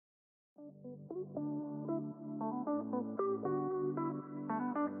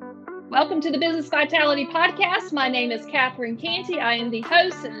Welcome to the Business Vitality Podcast. My name is Catherine Cantey. I am the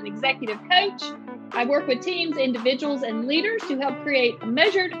host and an executive coach. I work with teams, individuals, and leaders to help create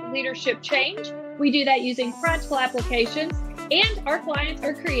measured leadership change. We do that using practical applications, and our clients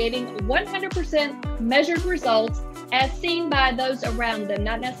are creating 100% measured results as seen by those around them.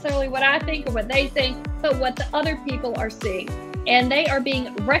 Not necessarily what I think or what they think, but what the other people are seeing. And they are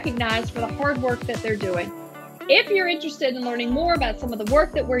being recognized for the hard work that they're doing. If you're interested in learning more about some of the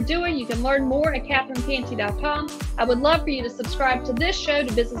work that we're doing, you can learn more at catherinecantey.com. I would love for you to subscribe to this show,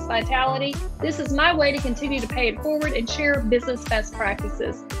 to Business Vitality. This is my way to continue to pay it forward and share business best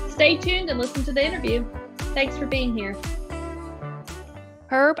practices. Stay tuned and listen to the interview. Thanks for being here.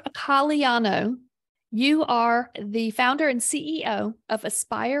 Herb Cogliano, you are the founder and CEO of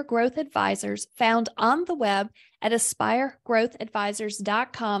Aspire Growth Advisors, found on the web at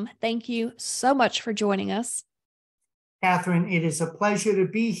aspiregrowthadvisors.com. Thank you so much for joining us. Catherine, it is a pleasure to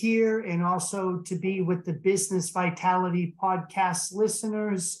be here and also to be with the Business Vitality Podcast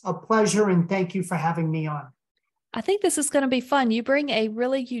listeners. A pleasure, and thank you for having me on. I think this is going to be fun. You bring a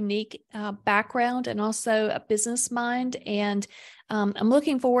really unique background and also a business mind, and I'm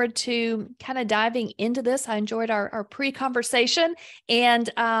looking forward to kind of diving into this. I enjoyed our pre-conversation,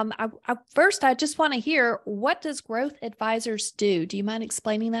 and first, I just want to hear, what does Growth Advisors do? Do you mind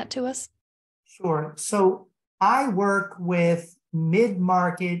explaining that to us? Sure. So I work with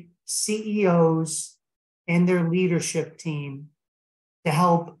mid-market CEOs and their leadership team to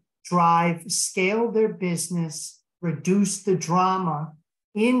help scale their business, reduce the drama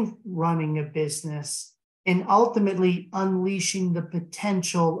in running a business, and ultimately unleashing the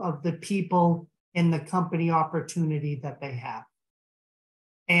potential of the people in the company opportunity that they have.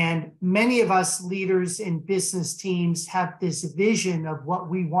 And many of us leaders in business teams have this vision of what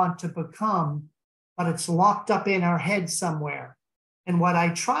we want to become, but it's locked up in our head somewhere. And what I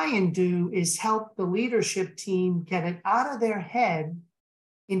try and do is help the leadership team get it out of their head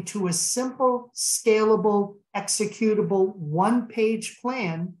into a simple, scalable, executable, one-page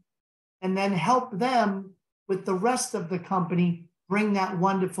plan, and then help them with the rest of the company bring that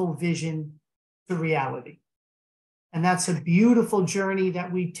wonderful vision to reality. And that's a beautiful journey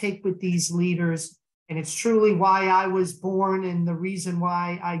that we take with these leaders. And it's truly why I was born, and the reason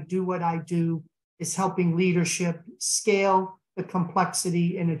why I do what I do is helping leadership scale the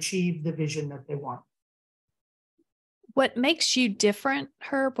complexity and achieve the vision that they want. What makes you different,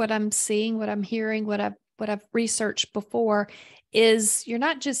 Herb, what I'm seeing, what I'm hearing, what I've researched before, is you're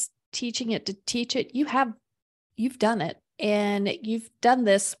not just teaching it to teach it. You've done it, and you've done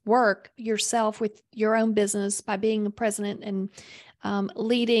this work yourself with your own business by being the president and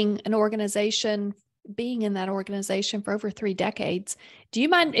leading an organization, being in that organization for over 3 decades. Do you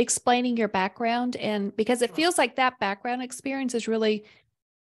mind explaining your background? And because it feels like that background experience is really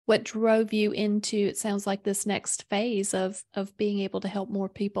what drove you into, it sounds like, this next phase of being able to help more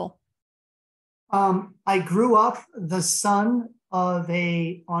people. I grew up the son of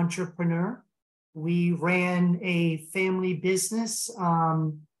an entrepreneur. We ran a family business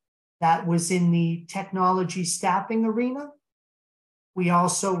that was in the technology staffing arena. We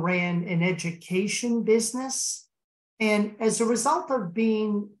also ran an education business. And as a result of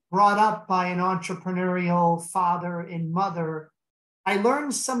being brought up by an entrepreneurial father and mother, I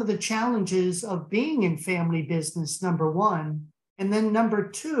learned some of the challenges of being in family business, number one. And then number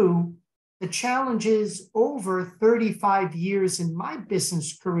two, the challenges over 35 years in my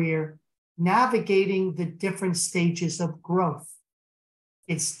business career, navigating the different stages of growth.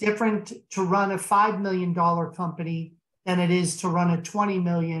 It's different to run a $5 million company than it is to run a $20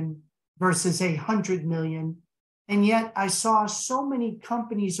 million versus $100 million. And yet I saw so many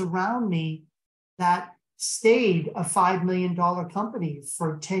companies around me that stayed a $5 million company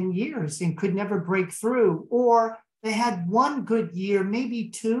for 10 years and could never break through, or they had one good year, maybe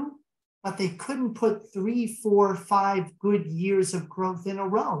two, but they couldn't put 3, 4, 5 good years of growth in a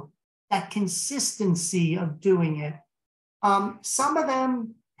row. That consistency of doing it. Some of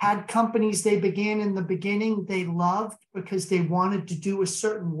them had companies they began in the beginning they loved because they wanted to do a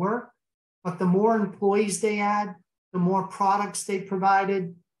certain work, but the more employees they had, the more products they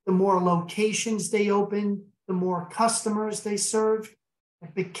provided, the more locations they opened, the more customers they served.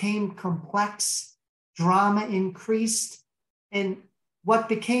 It became complex, drama increased, and what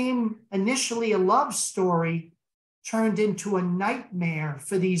became initially a love story turned into a nightmare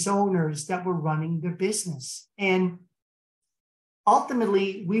for these owners that were running their business. And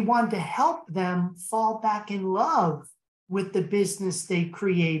ultimately, we wanted to help them fall back in love with the business they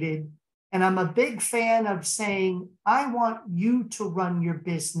created. And I'm a big fan of saying, I want you to run your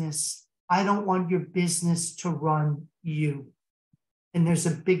business. I don't want your business to run you. And there's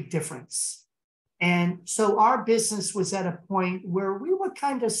a big difference. And so our business was at a point where we were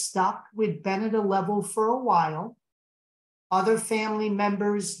kind of stuck. We'd been at a level for a while. Other family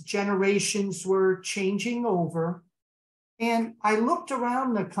members, generations were changing over. And I looked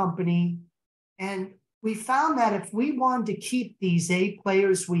around the company and we found that if we wanted to keep these A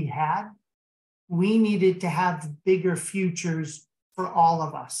players we had, we needed to have bigger futures for all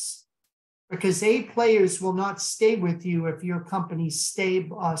of us. Because A players will not stay with you if your company's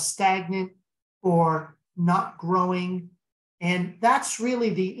stagnant or not growing. And that's really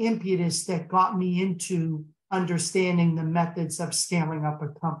the impetus that got me into understanding the methods of scaling up a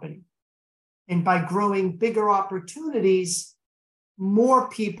company. And by growing bigger opportunities, more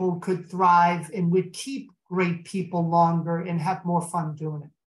people could thrive and would keep great people longer and have more fun doing it.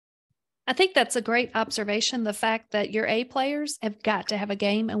 I think that's a great observation. The fact that your A players have got to have a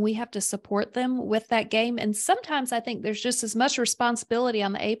game and we have to support them with that game. And sometimes I think there's just as much responsibility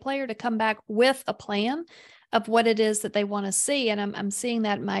on the A player to come back with a plan of what it is that they want to see. And I'm seeing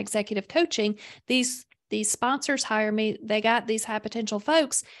that in my executive coaching. These sponsors hire me, they got these high potential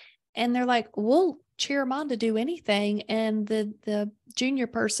folks and they're like, we'll cheer them on to do anything. And the junior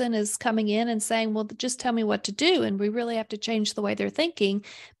person is coming in and saying, well, just tell me what to do. And we really have to change the way they're thinking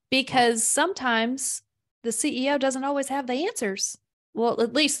because sometimes the CEO doesn't always have the answers. Well,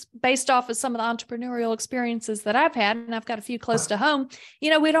 at least based off of some of the entrepreneurial experiences that I've had, and I've got a few close to home, we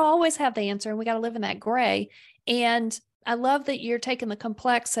don't always have the answer and we got to live in that gray. And I love that you're taking the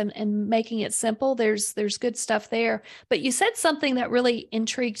complex and making it simple. There's good stuff there. But you said something that really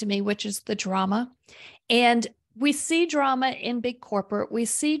intrigued me, which is the drama. And we see drama in big corporate. We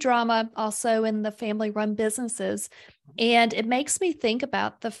see drama also in the family-run businesses. And it makes me think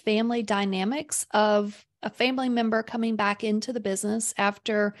about the family dynamics of a family member coming back into the business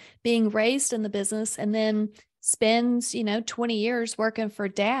after being raised in the business and then spends, 20 years working for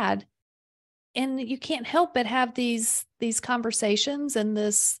dad. And you can't help but have these conversations and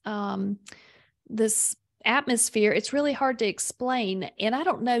this atmosphere. It's really hard to explain. And I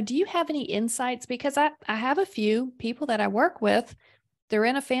don't know, do you have any insights? Because I have a few people that I work with. They're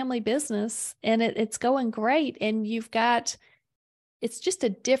in a family business and it's going great. And it's just a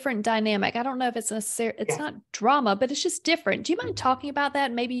different dynamic. I don't know if it's not drama, but it's just different. Do you mind talking about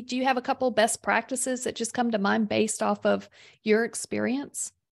that? Maybe do you have a couple best practices that just come to mind based off of your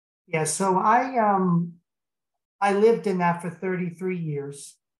experience? Yeah, so I lived in that for 33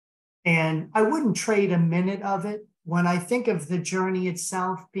 years, and I wouldn't trade a minute of it. When I think of the journey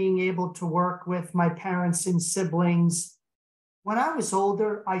itself, being able to work with my parents and siblings, when I was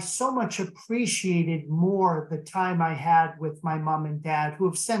older, I so much appreciated more the time I had with my mom and dad, who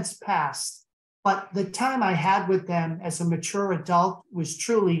have since passed. But the time I had with them as a mature adult was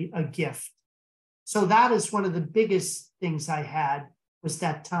truly a gift. So that is one of the biggest things I had, was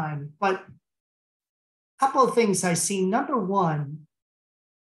that time. But a couple of things I see. Number one,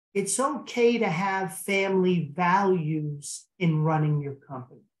 it's okay to have family values in running your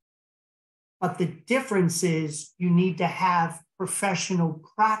company. But the difference is you need to have professional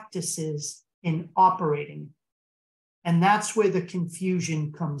practices in operating. And that's where the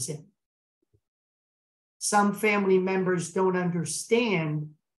confusion comes in. Some family members don't understand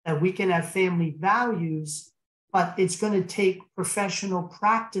that we can have family values, but it's going to take professional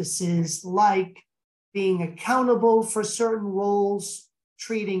practices like being accountable for certain roles,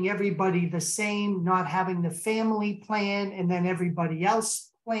 treating everybody the same, not having the family plan and then everybody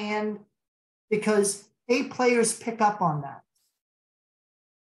else planned, because A players pick up on that.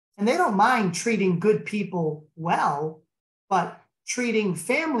 And they don't mind treating good people well, but treating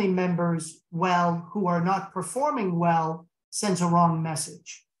family members well who are not performing well sends a wrong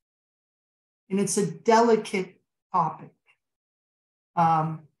message. And it's a delicate topic.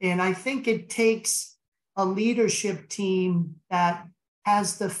 And I think it takes a leadership team that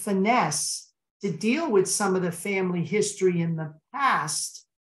has the finesse to deal with some of the family history in the past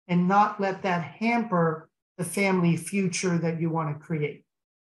and not let that hamper the family future that you want to create.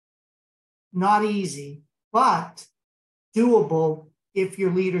 Not easy, but doable if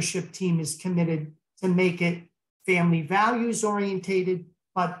your leadership team is committed to make it family values orientated,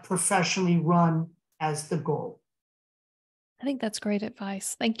 but professionally run as the goal. I think that's great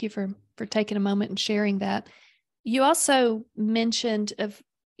advice. Thank you for taking a moment and sharing that. You also mentioned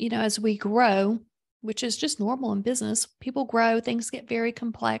as we grow, which is just normal in business, people grow, things get very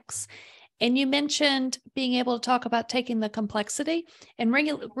complex. And you mentioned being able to talk about taking the complexity and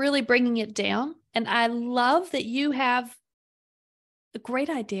really bringing it down. And I love that you have a great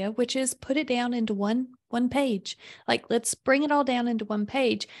idea, which is put it down into one one page. Like, let's bring it all down into one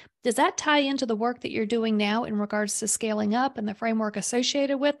page. Does that tie into the work that you're doing now in regards to scaling up and the framework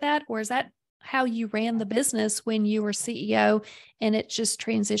associated with that? Or is that how you ran the business when you were CEO and it just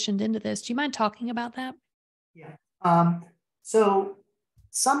transitioned into this? Do you mind talking about that? Yeah. So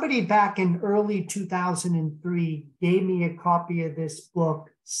somebody back in early 2003 gave me a copy of this book,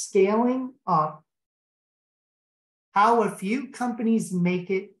 Scaling Up: How a Few Companies Make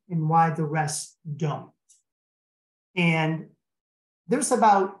It and Why the Rest Don't. And there's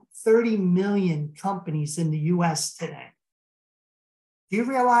about 30 million companies in the US today. Do you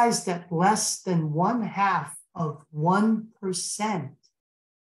realize that less than 1/2%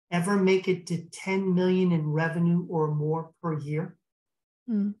 ever make it to 10 million in revenue or more per year?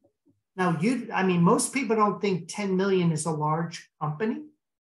 Mm. Now, most people don't think 10 million is a large company,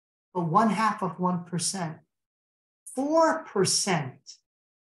 but 1/2%. 4%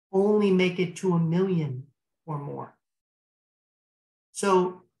 only make it to 1 million or more.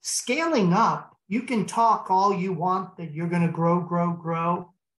 So scaling up, you can talk all you want that you're going to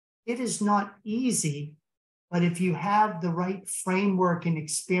grow. It is not easy, but if you have the right framework and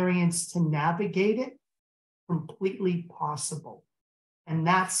experience to navigate it, completely possible. And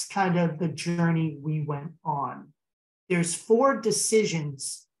that's kind of the journey we went on. There's 4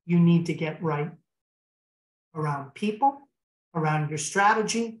 decisions you need to get right around people, around your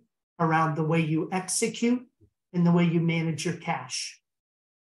strategy, around the way you execute, and the way you manage your cash.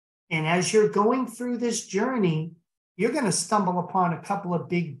 And as you're going through this journey, you're going to stumble upon a couple of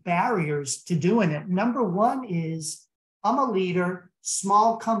big barriers to doing it. Number one is, I'm a leader,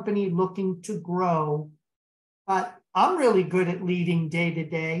 small company looking to grow, but I'm really good at leading day to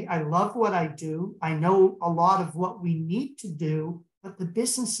day. I love what I do. I know a lot of what we need to do, but the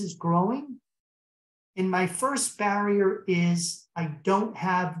business is growing. And my first barrier is I don't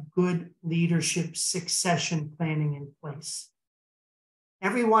have good leadership succession planning in place.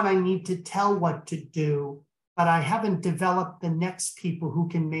 Everyone I need to tell what to do, but I haven't developed the next people who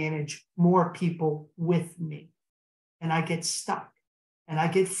can manage more people with me. And I get stuck and I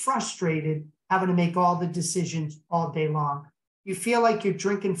get frustrated having to make all the decisions all day long. You feel like you're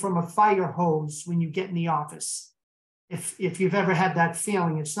drinking from a fire hose when you get in the office. If you've ever had that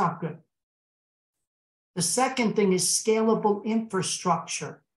feeling, it's not good. The second thing is scalable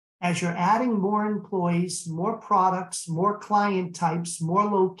infrastructure. As you're adding more employees, more products, more client types, more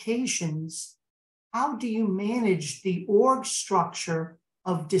locations, how do you manage the org structure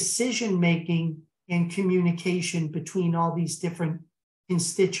of decision-making and communication between all these different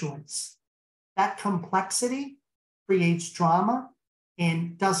constituents? That complexity creates drama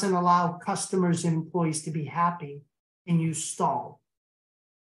and doesn't allow customers and employees to be happy, and you stall.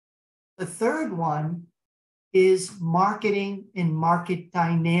 The third one is marketing and market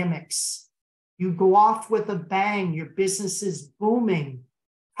dynamics. You go off with a bang, your business is booming.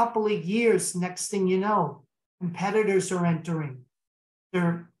 Couple of years, next thing you know, competitors are entering. There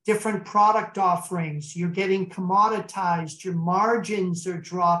are different product offerings. You're getting commoditized. Your margins are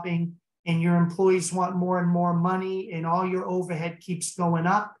dropping, and your employees want more and more money, and all your overhead keeps going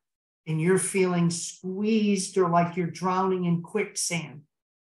up, and you're feeling squeezed or like you're drowning in quicksand.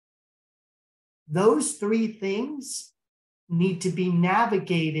 Those 3 things need to be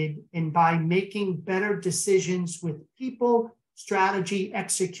navigated, and by making better decisions with people, strategy,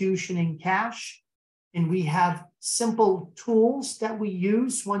 execution, and cash. And we have simple tools that we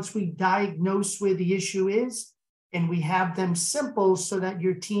use once we diagnose where the issue is, and we have them simple so that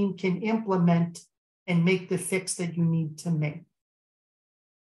your team can implement and make the fix that you need to make.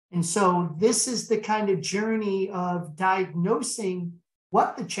 And so this is the kind of journey of diagnosing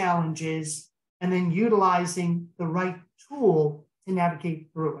what the challenge is and then utilizing the right tool to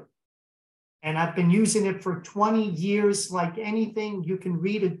navigate through it. And I've been using it for 20 years. Like anything, you can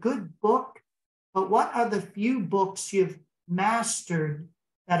read a good book, but what are the few books you've mastered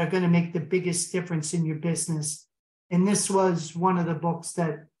that are going to make the biggest difference in your business? And this was one of the books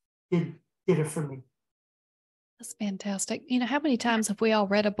that did it for me. That's fantastic. You know, how many times have we all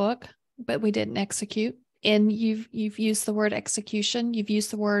read a book, but we didn't execute? And you've used the word execution. You've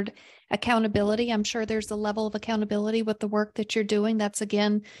used the word accountability. I'm sure there's a level of accountability with the work that you're doing. That's,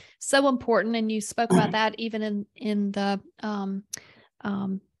 again, so important. And you spoke about that even in the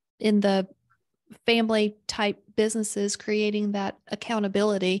family type businesses, creating that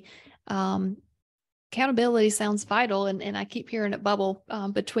accountability. Accountability sounds vital, and I keep hearing it bubble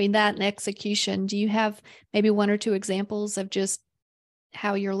between that and execution. Do you have maybe 1 or 2 examples of just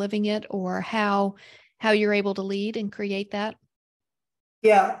how you're living it, or how you're able to lead and create that?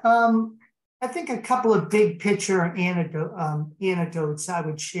 Yeah, I think a couple of big picture anecdotes I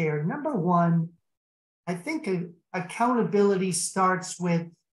would share. Number one, I think accountability starts with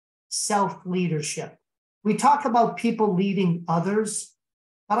self-leadership. We talk about people leading others,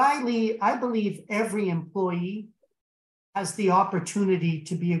 but I believe every employee has the opportunity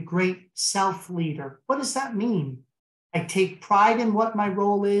to be a great self-leader. What does that mean? I take pride in what my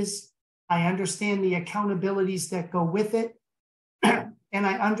role is. I understand the accountabilities that go with it. And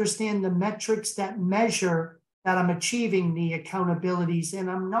I understand the metrics that measure that I'm achieving the accountabilities.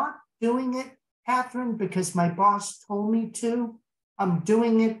 And I'm not doing it, Catherine, because my boss told me to. I'm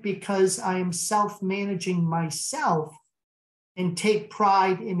doing it because I am self-managing myself and take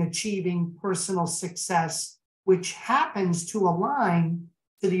pride in achieving personal success, which happens to align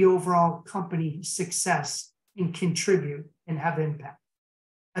to the overall company success and contribute and have impact.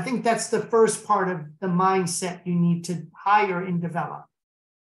 I think that's the first part of the mindset you need to hire and develop.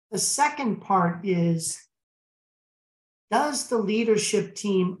 The second part is, does the leadership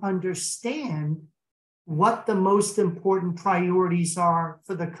team understand what the most important priorities are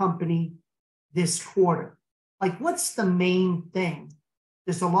for the company this quarter? Like, what's the main thing?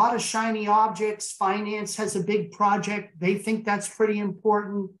 There's a lot of shiny objects. Finance has a big project. They think that's pretty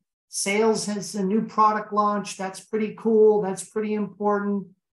important. Sales has a new product launch. That's pretty cool. That's pretty important.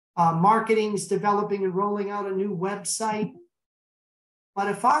 Marketing is developing and rolling out a new website. But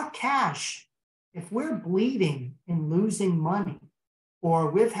if our cash, if we're bleeding and losing money,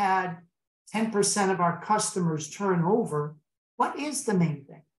 or we've had 10% of our customers turn over, what is the main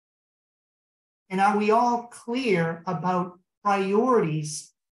thing? And are we all clear about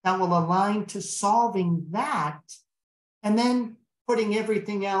priorities that will align to solving that, and then putting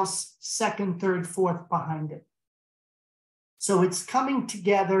everything else second, third, fourth behind it? So it's coming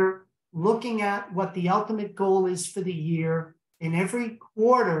together, looking at what the ultimate goal is for the year, and every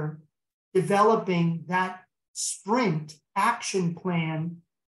quarter developing that sprint action plan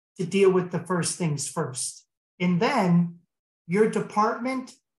to deal with the first things first. And then your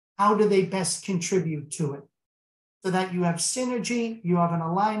department, how do they best contribute to it? So that you have synergy, you have an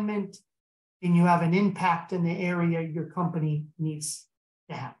alignment, and you have an impact in the area your company needs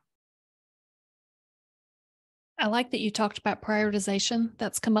to have. I like that you talked about prioritization.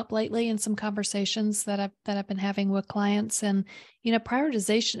 That's come up lately in some conversations that I've been having with clients. And,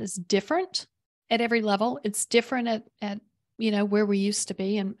 prioritization is different at every level. It's different at where we used to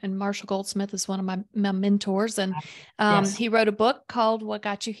be. And Marshall Goldsmith is one of my mentors. And Yes. He wrote a book called What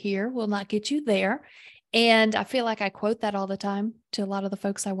Got You Here Will Not Get You There. And I feel like I quote that all the time to a lot of the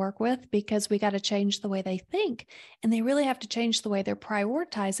folks I work with, because we got to change the way they think, and they really have to change the way they're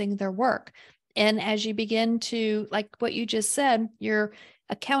prioritizing their work. And as you begin to, like what you just said, your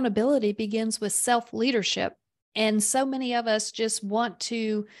accountability begins with self-leadership. And so many of us just want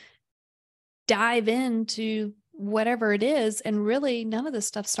to dive into whatever it is. And really, none of this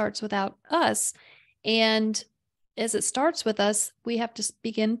stuff starts without us. And as it starts with us, we have to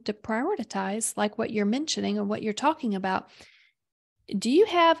begin to prioritize, like what you're mentioning and what you're talking about.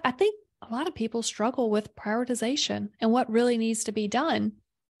 I think a lot of people struggle with prioritization and what really needs to be done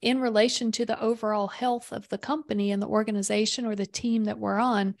in relation to the overall health of the company and the organization or the team that we're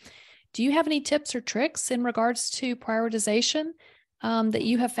on. Do you have any tips or tricks in regards to prioritization that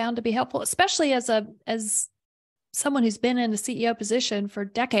you have found to be helpful, especially as someone who's been in a CEO position for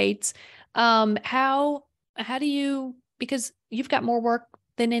decades? How do you, because you've got more work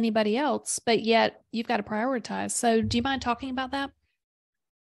than anybody else, but yet you've got to prioritize. So do you mind talking about that?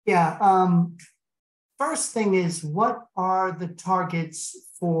 Yeah. First thing is, what are the targets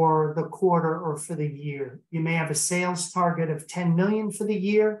for the quarter or for the year? You may have a sales target of 10 million for the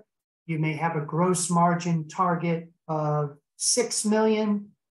year. You may have a gross margin target of 6 million.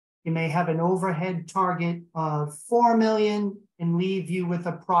 You may have an overhead target of 4 million and leave you with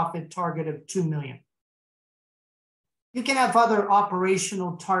a profit target of 2 million. You can have other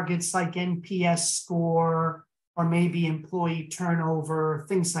operational targets like NPS score or maybe employee turnover,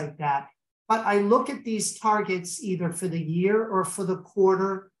 things like that. But I look at these targets either for the year or for the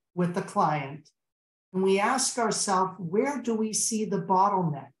quarter with the client, and we ask ourselves, where do we see the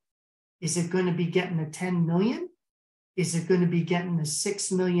bottleneck? Is it going to be getting the 10 million? Is it going to be getting the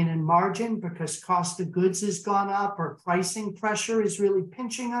 6 million in margin because cost of goods has gone up or pricing pressure is really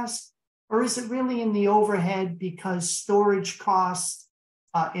pinching us? Or is it really in the overhead because storage costs,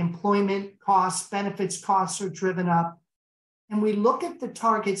 employment costs, benefits costs are driven up? And we look at the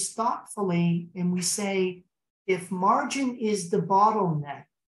targets thoughtfully and we say, if margin is the bottleneck,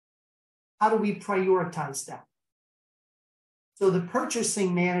 how do we prioritize that? So the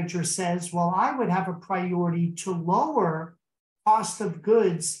purchasing manager says, well, I would have a priority to lower cost of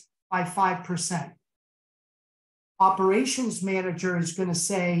goods by 5%. operations manager is going to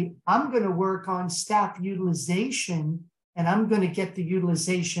say, I'm going to work on staff utilization and I'm going to get the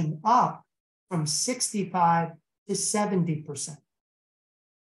utilization up from 65 to 70%.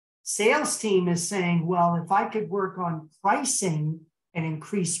 Sales team is saying, well, if I could work on pricing and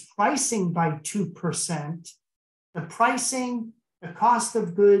increase pricing by 2%, the pricing, the cost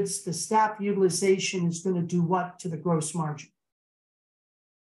of goods, the staff utilization is going to do what to the gross margin?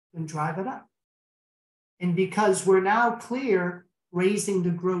 And drive it up. And because we're now clear, raising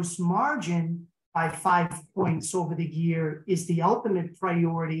the gross margin by 5 points over the year is the ultimate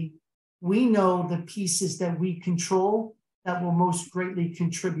priority. We know the pieces that we control that will most greatly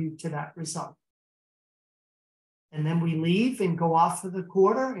contribute to that result. And then we leave and go off for the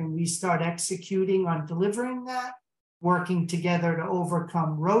quarter and we start executing on delivering that, working together to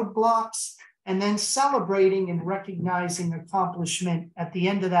overcome roadblocks, and then celebrating and recognizing accomplishment at the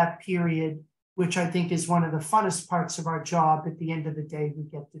end of that period, which I think is one of the funnest parts of our job at the end of the day we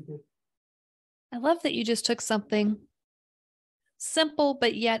get to do. I love that you just took something simple,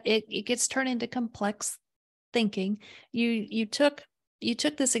 but yet it gets turned into complex thinking. You took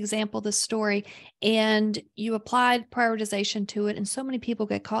this example, this story, and you applied prioritization to it. And so many people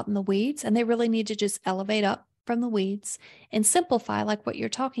get caught in the weeds and they really need to just elevate up from the weeds and simplify, like what you're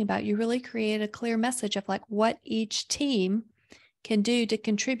talking about. You really create a clear message of like what each team can do to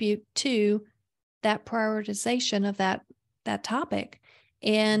contribute to that prioritization of that topic.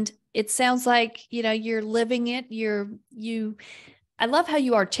 And it sounds like, you're living it. I love how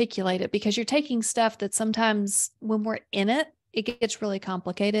you articulate it, because you're taking stuff that sometimes when we're in it, it gets really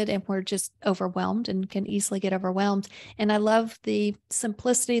complicated and we're just overwhelmed and can easily get overwhelmed. And I love the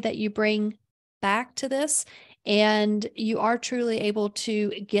simplicity that you bring back to this. And you are truly able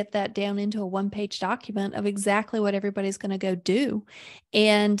to get that down into a one-page document of exactly what everybody's going to go do.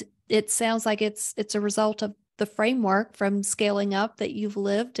 And it sounds like it's a result of the framework from scaling up that you've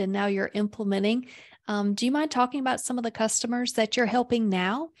lived and now you're implementing. Do you mind talking about some of the customers that you're helping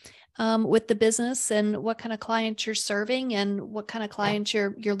now with the business, and what kind of clients you're serving and what kind of clients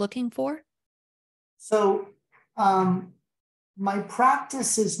you're looking for? So my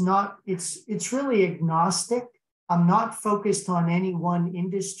practice is not, it's really agnostic. I'm not focused on any one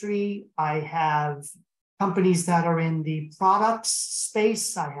industry. I have companies that are in the products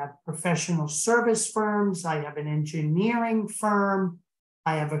space. I have professional service firms. I have an engineering firm.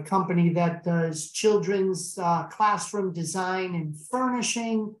 I have a company that does children's classroom design and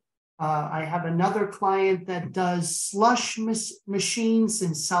furnishing. I have another client that does slush machines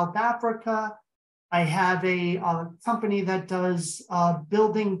in South Africa. I have a company that does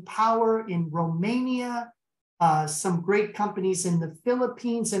building power in Romania, some great companies in the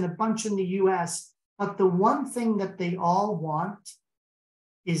Philippines, and a bunch in the US. But the one thing that they all want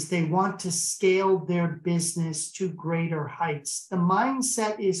is they want to scale their business to greater heights. The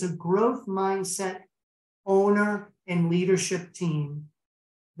mindset is a growth mindset, owner and leadership team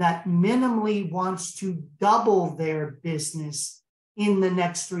that minimally wants to double their business in the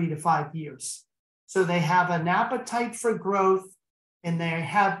next 3 to 5 years. So they have an appetite for growth and they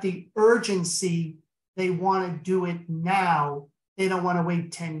have the urgency. They want to do it now. They don't want to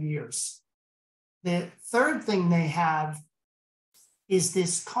wait 10 years. The third thing they have is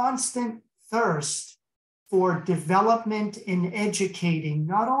this constant thirst for development and educating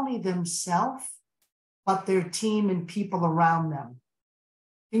not only themselves, but their team and people around them.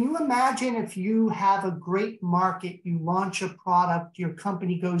 Can you imagine if you have a great market, you launch a product, your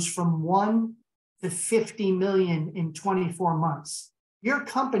company goes from 1 to 50 million in 24 months? Your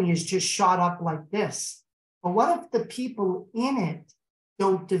company is just shot up like this. But what if the people in it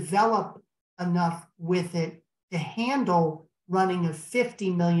don't develop enough with it to handle running a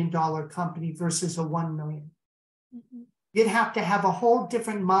 $50 million company versus a $1 million? Mm-hmm. You'd have to have a whole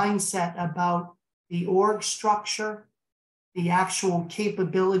different mindset about the org structure, the actual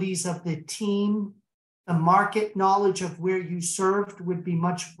capabilities of the team, the market knowledge of where you served would be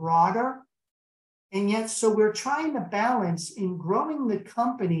much broader. And yet, so we're trying to balance in growing the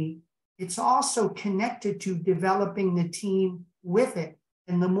company. It's also connected to developing the team with it.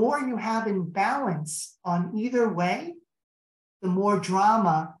 And the more you have in balance on either way, the more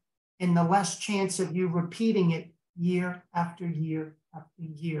drama and the less chance of you repeating it year after year after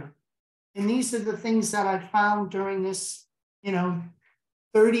year. And these are the things that I've found during this,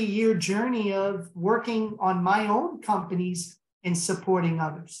 30-year journey of working on my own companies and supporting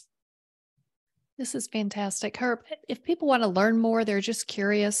others. This is fantastic. Herb, if people want to learn more, they're just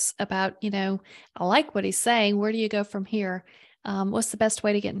curious about, I like what he's saying. Where do you go from here? What's the best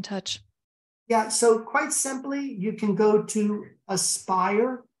way to get in touch? Yeah, so quite simply, you can go to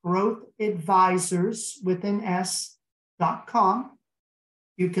Aspire, aspiregrowthadvisors.com.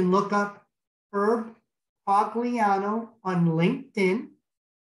 You can look up Herb Cogliano on LinkedIn.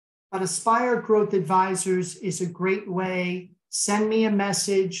 But Aspire Growth Advisors is a great way. Send me a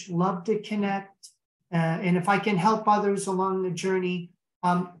message. Love to connect. And if I can help others along the journey,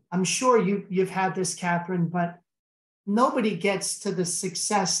 I'm sure you've had this, Catherine, but nobody gets to the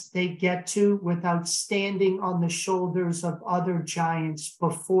success they get to without standing on the shoulders of other giants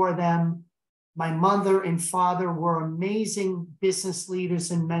before them. My mother and father were amazing business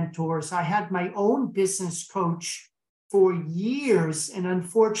leaders and mentors. I had my own business coach for years, and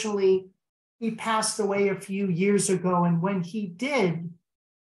unfortunately, he passed away a few years ago. And when he did,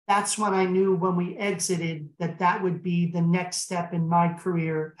 that's when I knew, when we exited, that would be the next step in my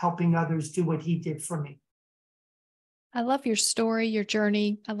career, helping others do what he did for me. I love your story, your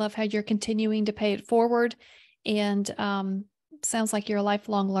journey. I love how you're continuing to pay it forward. And sounds like you're a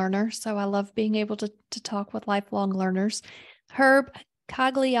lifelong learner. So I love being able to talk with lifelong learners. Herb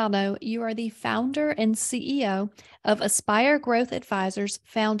Cogliano, you are the founder and CEO of Aspire Growth Advisors,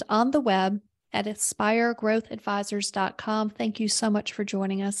 found on the web at aspiregrowthadvisors.com. Thank you so much for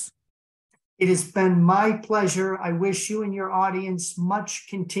joining us. It has been my pleasure. I wish you and your audience much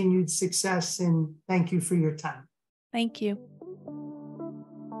continued success, and thank you for your time. Thank you.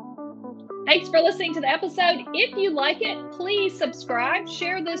 Thanks for listening to the episode. If you like it, please subscribe,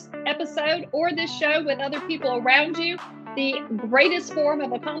 share this episode or this show with other people around you. The greatest form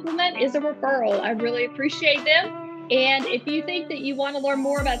of a compliment is a referral. I really appreciate them. And if you think that you want to learn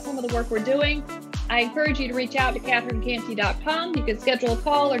more about some of the work we're doing, I encourage you to reach out to CatherineCantey.com. You can schedule a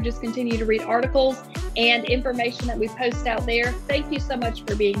call or just continue to read articles and information that we post out there. Thank you so much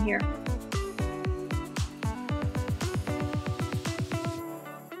for being here.